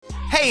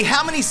Hey,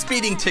 how many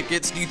speeding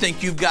tickets do you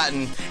think you've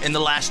gotten in the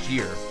last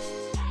year?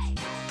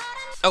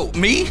 Oh,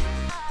 me?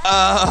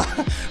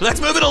 Let's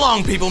move it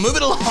along, people. Move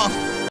it along.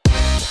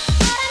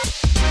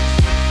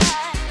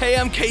 Hey,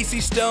 I'm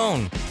Casey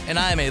Stone, and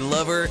I am a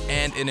lover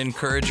and an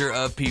encourager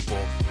of people.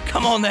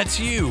 Come on, that's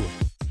you.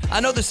 I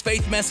know this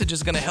faith message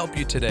is going to help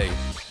you today.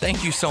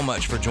 Thank you so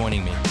much for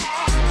joining me.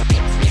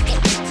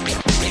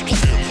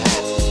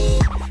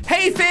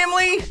 Hey,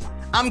 family.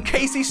 I'm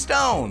Casey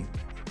Stone.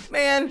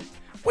 Man,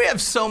 we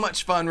have so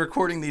much fun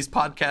recording these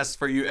podcasts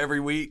for you every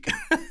week.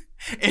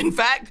 In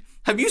fact,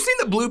 have you seen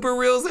the blooper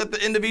reels at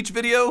the end of each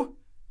video?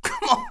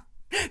 Come on,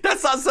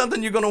 that's not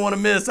something you're going to want to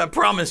miss, I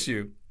promise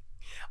you.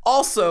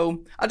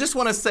 Also, I just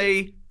want to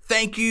say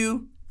thank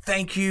you,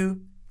 thank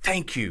you,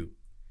 thank you.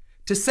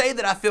 To say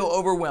that I feel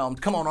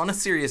overwhelmed, come on a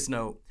serious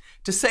note,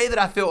 to say that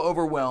I feel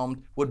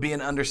overwhelmed would be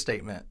an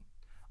understatement.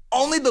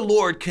 Only the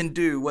Lord can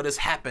do what has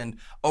happened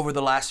over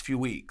the last few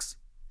weeks.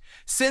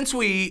 Since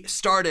we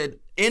started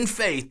in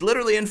faith,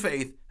 literally in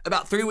faith,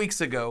 about 3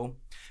 weeks ago,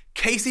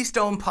 Casey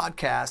Stone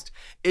Podcast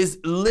is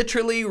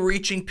literally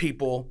reaching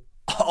people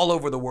all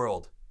over the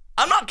world.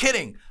 I'm not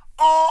kidding.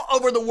 All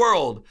over the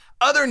world.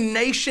 Other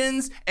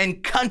nations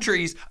and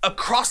countries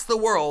across the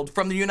world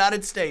from the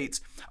United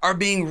States are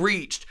being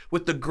reached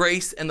with the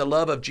grace and the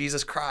love of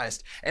Jesus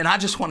Christ. And I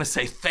just want to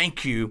say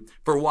thank you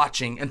for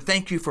watching and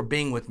thank you for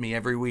being with me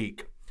every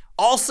week.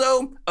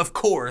 Also, of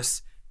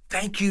course,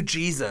 thank you,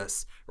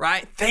 Jesus,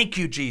 right? Thank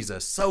you,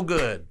 Jesus. So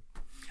good.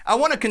 I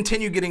want to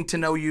continue getting to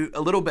know you a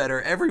little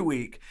better every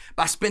week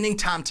by spending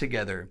time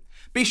together.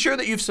 Be sure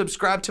that you've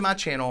subscribed to my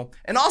channel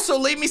and also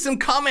leave me some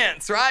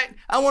comments, right?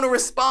 I want to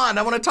respond.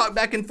 I want to talk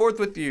back and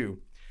forth with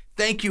you.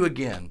 Thank you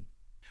again.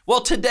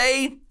 Well,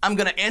 today I'm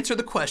going to answer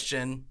the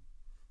question,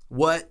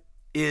 what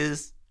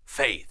is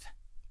faith,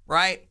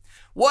 right?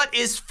 What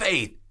is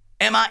faith?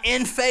 Am I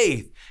in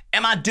faith?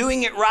 Am I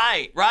doing it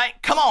right?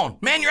 Come on,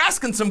 man, you're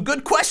asking some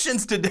good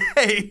questions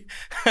today.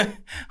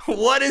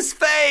 What is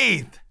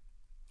faith?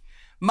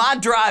 My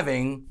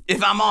driving,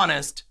 if I'm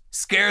honest,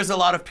 scares a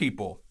lot of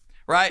people,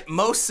 right?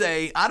 Most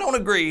say, I don't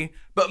agree,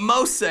 but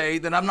most say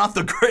that I'm not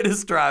the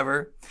greatest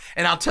driver.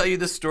 And I'll tell you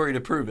this story to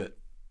prove it.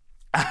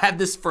 I had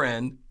this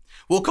friend,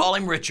 we'll call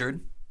him Richard,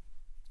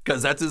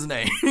 because that's his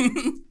name.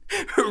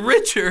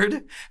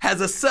 Richard has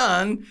a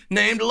son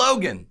named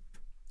Logan.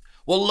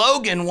 Well,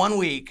 Logan, one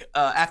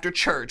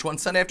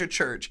Sunday after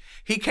church,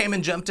 he came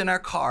and jumped in our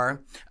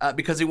car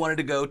because he wanted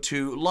to go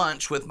to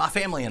lunch with my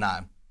family and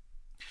I.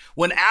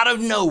 When out of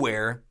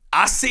nowhere,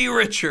 I see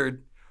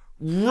Richard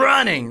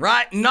running,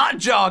 right? Not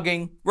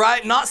jogging,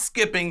 right? Not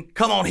skipping.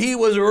 Come on, he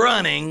was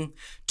running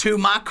to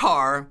my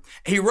car.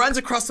 He runs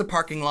across the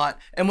parking lot,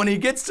 and when he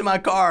gets to my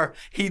car,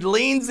 he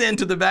leans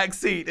into the back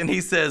seat and he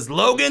says,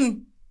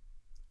 "Logan,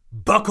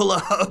 buckle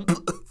up."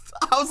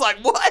 I was like,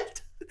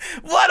 what?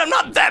 I'm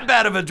not that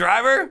bad of a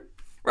driver,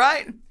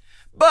 right?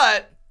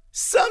 But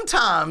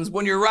sometimes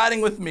when you're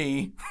riding with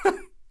me,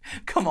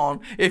 come on,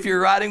 if you're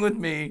riding with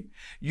me,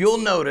 you'll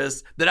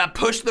notice that I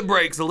push the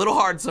brakes a little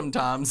hard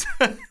sometimes.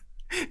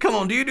 Come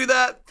on, do you do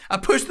that? I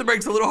push the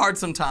brakes a little hard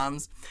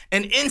sometimes,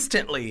 and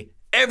instantly,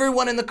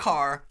 everyone in the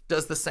car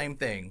does the same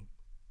thing.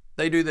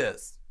 They do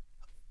this.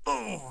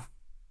 Oh,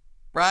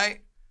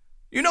 right?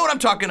 You know what I'm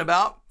talking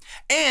about.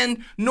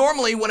 And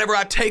normally, whenever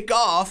I take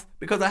off,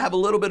 because I have a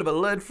little bit of a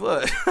lead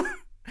foot,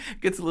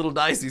 gets a little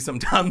dicey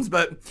sometimes,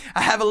 but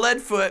I have a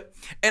lead foot,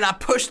 and I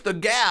push the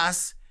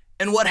gas,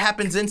 and what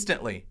happens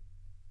instantly?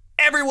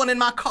 Everyone in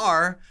my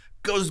car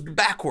goes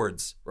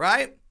backwards,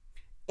 right?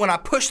 When I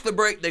push the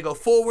brake, they go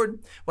forward.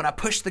 When I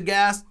push the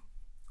gas,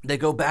 they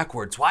go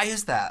backwards. Why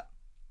is that?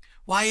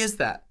 Why is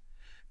that?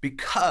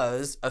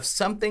 Because of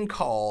something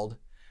called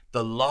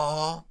the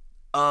law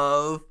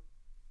of,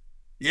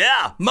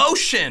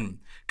 motion.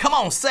 Come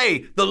on,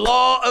 say the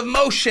law of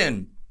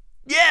motion.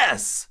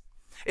 Yes,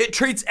 it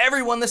treats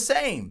everyone the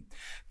same.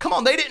 Come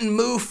on, they didn't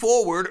move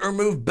forward or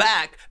move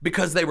back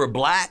because they were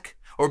black,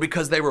 or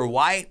because they were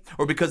white,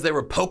 or because they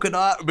were polka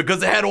dot, or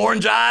because they had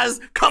orange eyes.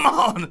 Come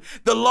on.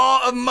 The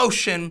law of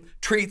motion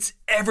treats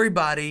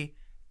everybody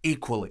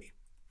equally,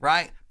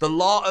 right? The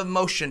law of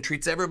motion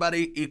treats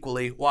everybody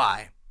equally.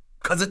 Why?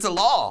 Because it's a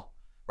law,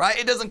 right?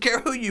 It doesn't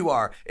care who you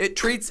are. It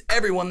treats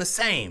everyone the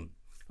same.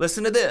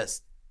 Listen to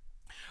this.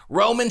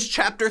 Romans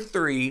chapter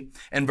 3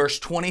 and verse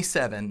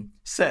 27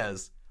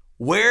 says,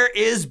 "Where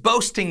is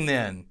boasting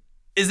then?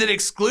 Is it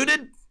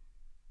excluded?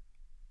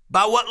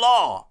 By what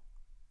law?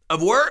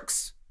 Of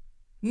works?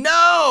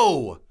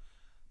 No,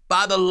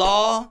 by the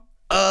law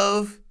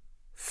of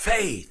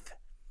faith."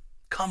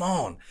 Come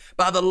on,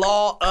 by the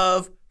law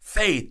of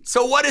faith.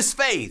 So what is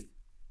faith?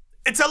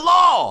 It's a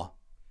law.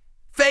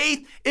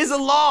 Faith is a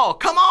law.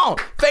 Come on.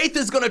 Faith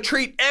is going to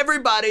treat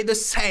everybody the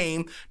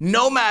same,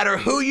 no matter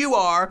who you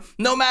are,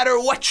 no matter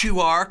what you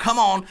are. Come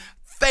on.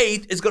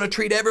 Faith is going to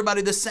treat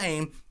everybody the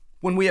same.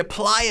 When we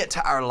apply it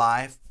to our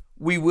life,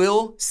 we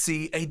will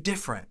see a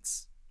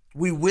difference.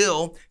 We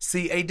will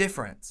see a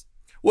difference.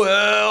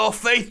 Well,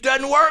 faith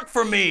doesn't work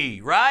for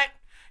me, right?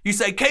 You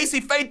say,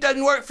 "Casey, faith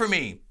doesn't work for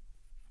me."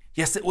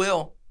 Yes, it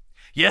will.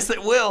 Yes,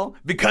 it will,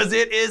 because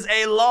it is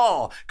a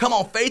law. Come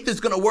on, faith is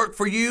going to work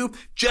for you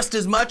just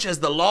as much as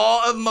the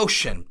law of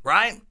motion,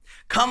 right?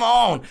 Come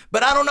on,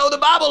 but I don't know the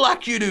Bible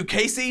like you do,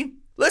 Casey.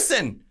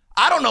 Listen,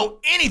 I don't know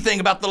anything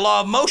about the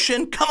law of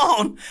motion. Come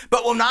on,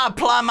 but when I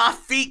apply my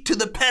feet to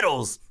the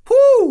pedals,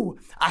 whoo,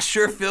 I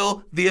sure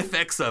feel the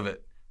effects of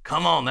it.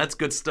 Come on, that's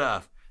good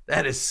stuff.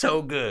 That is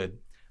so good.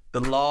 The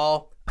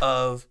law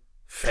of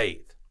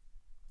faith.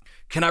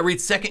 Can I read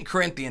 2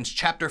 Corinthians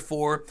chapter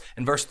 4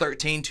 and verse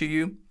 13 to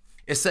you?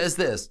 It says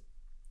this,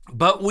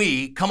 but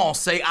we, come on,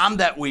 say I'm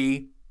that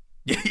we.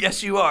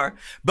 Yes, you are.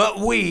 But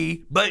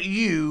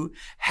you,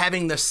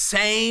 having the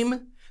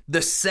same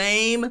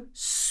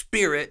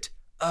spirit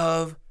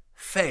of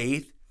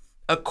faith,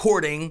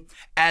 according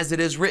as it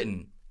is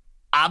written,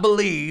 I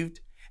believed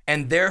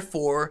and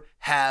therefore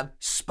have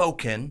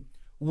spoken.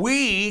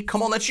 We,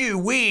 come on, that's you.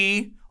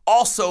 We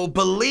also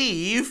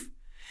believe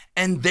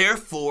and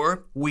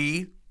therefore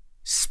we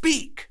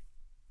speak.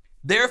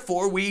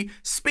 Therefore we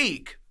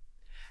speak.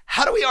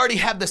 How do we already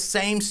have the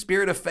same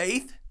spirit of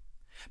faith?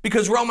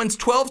 Because Romans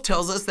 12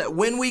 tells us that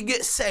when we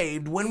get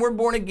saved, when we're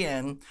born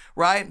again,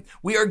 right,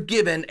 we are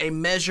given a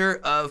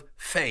measure of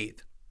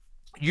faith.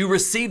 You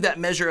receive that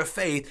measure of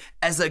faith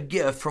as a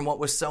gift from what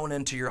was sown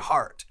into your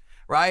heart,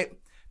 right?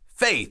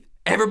 Faith,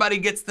 everybody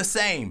gets the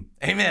same.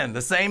 Amen,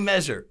 the same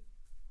measure.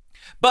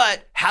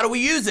 But how do we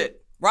use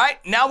it, right?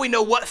 Now we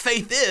know what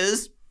faith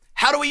is.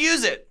 How do we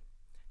use it?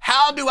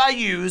 How do I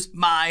use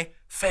my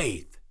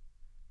faith?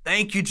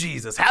 Thank you,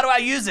 Jesus. How do I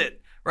use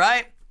it,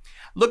 right?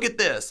 Look at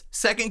this.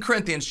 2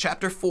 Corinthians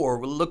chapter 4,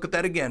 we'll look at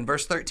that again.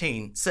 Verse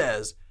 13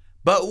 says,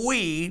 but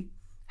we,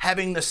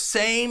 having the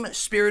same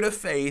spirit of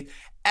faith,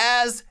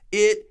 as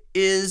it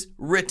is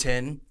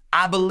written,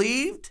 I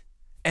believed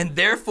and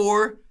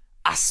therefore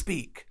I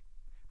speak,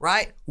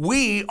 right?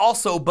 We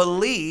also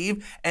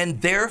believe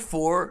and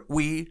therefore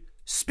we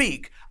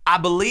speak. I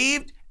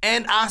believed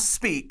and I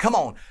speak. Come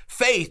on.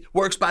 Faith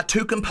works by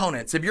two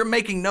components. If you're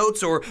making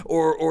notes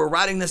or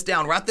writing this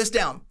down, write this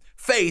down.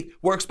 Faith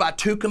works by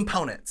two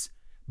components,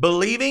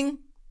 believing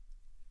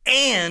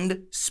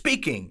and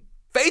speaking.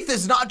 Faith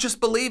is not just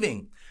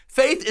believing.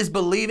 Faith is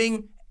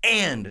believing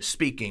and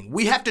speaking.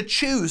 We have to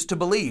choose to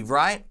believe,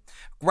 right?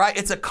 Right?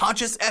 It's a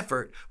conscious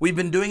effort. We've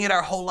been doing it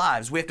our whole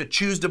lives. We have to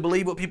choose to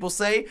believe what people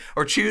say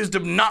or choose to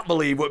not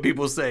believe what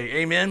people say.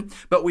 Amen.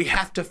 But we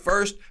have to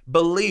first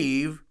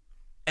believe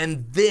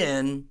and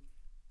then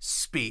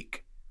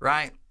speak,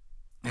 right?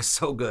 It's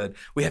so good.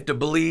 We have to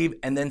believe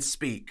and then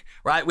speak,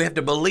 right? We have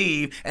to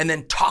believe and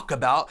then talk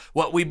about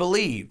what we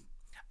believe.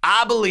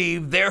 I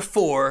believe,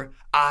 therefore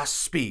I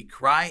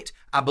speak, right?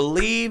 I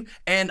believe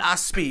and I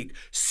speak.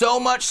 So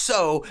much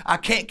so, I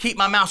can't keep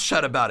my mouth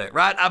shut about it,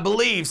 right? I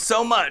believe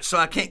so much, so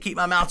I can't keep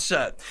my mouth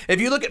shut. If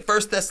you look at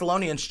 1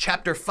 Thessalonians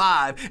chapter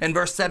 5 and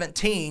verse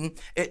 17,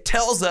 it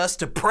tells us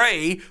to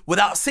pray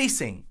without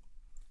ceasing.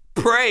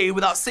 Pray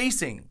without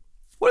ceasing.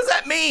 What does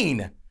that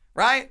mean,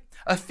 right?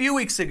 A few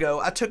weeks ago,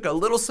 I took a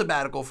little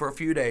sabbatical for a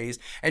few days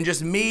and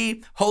just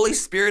me, Holy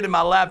Spirit, and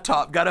my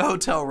laptop got a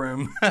hotel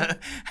room.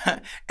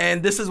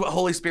 And this is what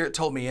Holy Spirit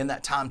told me in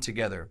that time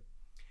together.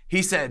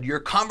 He said, your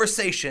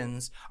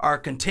conversations are a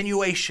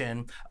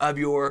continuation of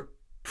your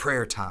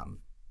prayer time.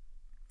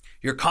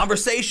 Your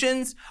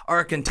conversations are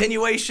a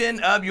continuation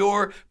of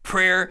your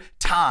prayer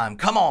time.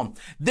 Come on.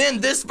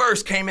 Then this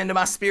verse came into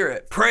my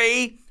spirit.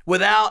 Pray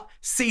without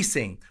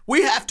ceasing.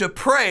 We have to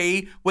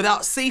pray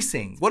without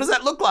ceasing. What does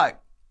that look like?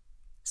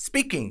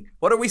 Speaking.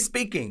 What are we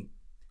speaking?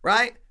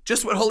 Right?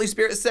 Just what Holy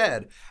Spirit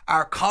said.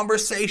 Our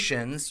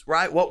conversations,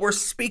 right? What we're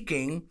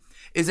speaking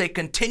is a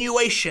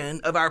continuation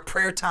of our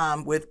prayer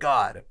time with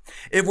God.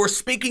 If we're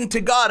speaking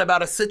to God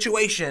about a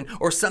situation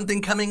or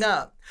something coming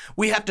up,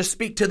 we have to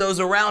speak to those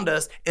around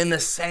us in the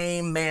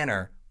same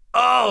manner.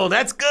 Oh,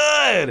 that's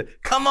good.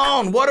 Come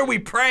on. What are we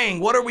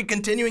praying? What are we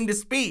continuing to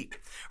speak?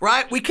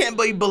 Right? We can't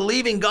be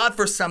believing God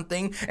for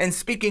something and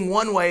speaking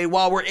one way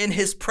while we're in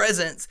his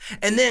presence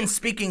and then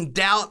speaking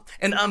doubt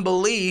and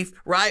unbelief,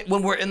 right?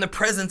 When we're in the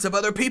presence of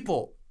other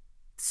people.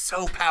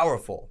 So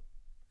powerful.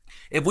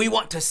 If we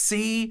want to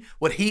see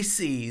what he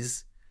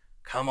sees,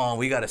 come on,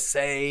 we got to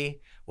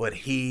say what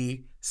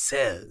he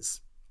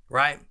says,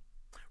 right?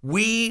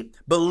 We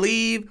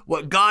believe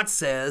what God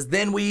says,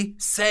 then we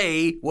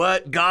say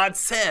what God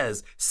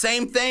says.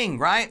 Same thing,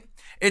 right?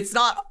 It's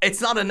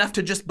not enough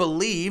to just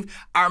believe.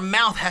 Our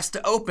mouth has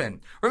to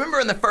open. Remember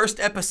in the first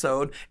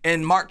episode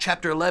in Mark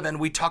chapter 11,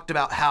 we talked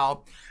about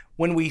how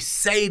when we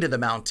say to the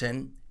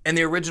mountain in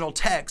the original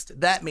text,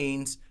 that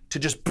means to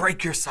just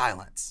break your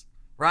silence,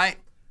 right?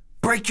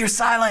 Break your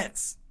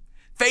silence.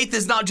 Faith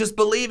is not just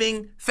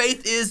believing.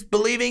 Faith is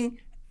believing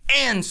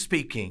and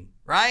speaking,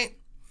 right?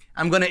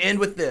 I'm going to end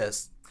with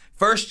this.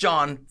 1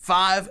 John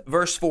 5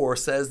 verse 4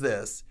 says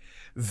this.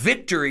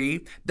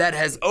 Victory that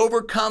has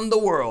overcome the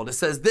world. It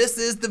says this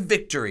is the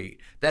victory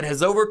that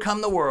has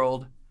overcome the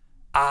world,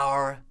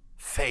 our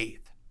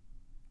faith.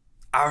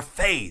 Our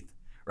faith,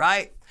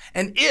 right?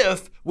 And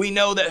if we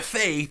know that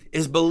faith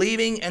is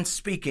believing and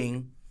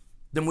speaking,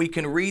 then we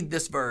can read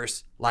this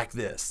verse like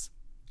this.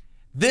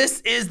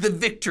 This is the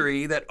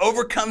victory that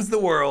overcomes the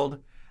world,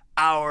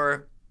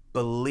 our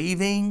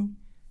believing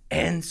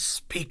and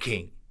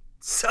speaking.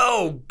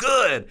 So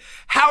good.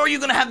 How are you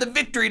going to have the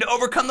victory to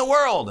overcome the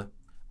world?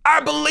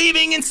 Our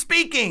believing and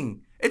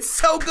speaking. It's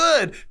so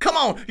good. Come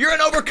on, you're an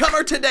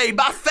overcomer today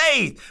by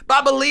faith,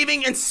 by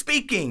believing and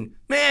speaking.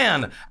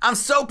 Man, I'm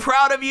so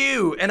proud of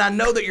you. And I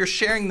know that you're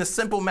sharing the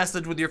simple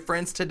message with your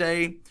friends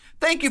today.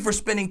 Thank you for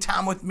spending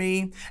time with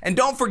me. And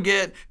don't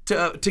forget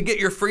to get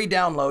your free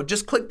download.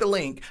 Just click the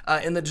link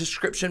in the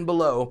description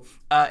below.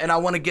 And I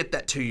want to get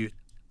that to you.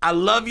 I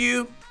love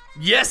you.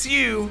 Yes,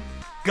 you.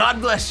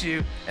 God bless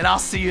you. And I'll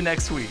see you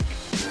next week.